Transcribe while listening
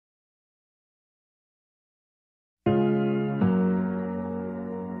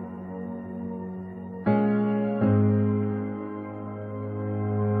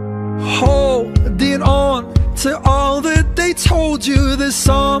After all that they told you, there's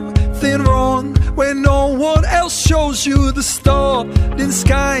something wrong when no one else shows you the starting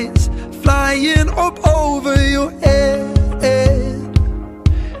skies flying up over your head.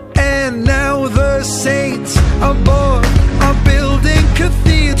 And now the saints above are building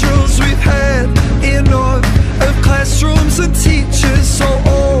cathedrals. We've had enough of classrooms and teachers, so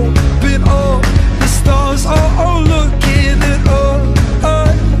open up. The stars are all looking at us.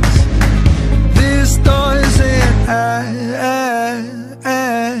 This doesn't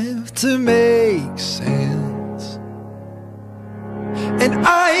have to make sense. And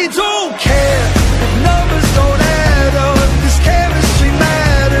I don't care if numbers don't add up, 'cause chemistry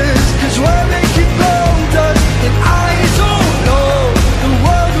matters, 'cause we're making gold dust. And I don't know the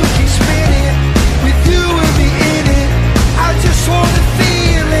world will keep spinning with you and me in it. I just wanna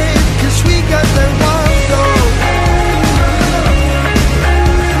feel it, 'cause we got that wild love.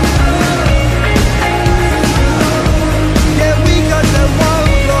 Yeah, we got that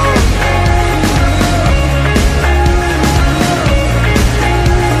wild love.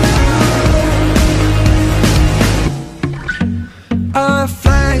 A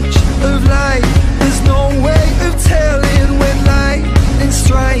flash of light, there's no way of telling when lightning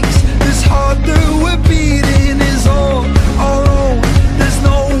strikes. This heart that we're beating is all our own. There's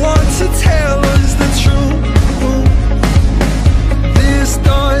no one to tell us the truth. This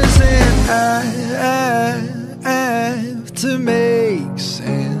doesn't have to make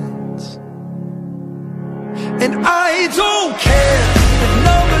sense. And I don't care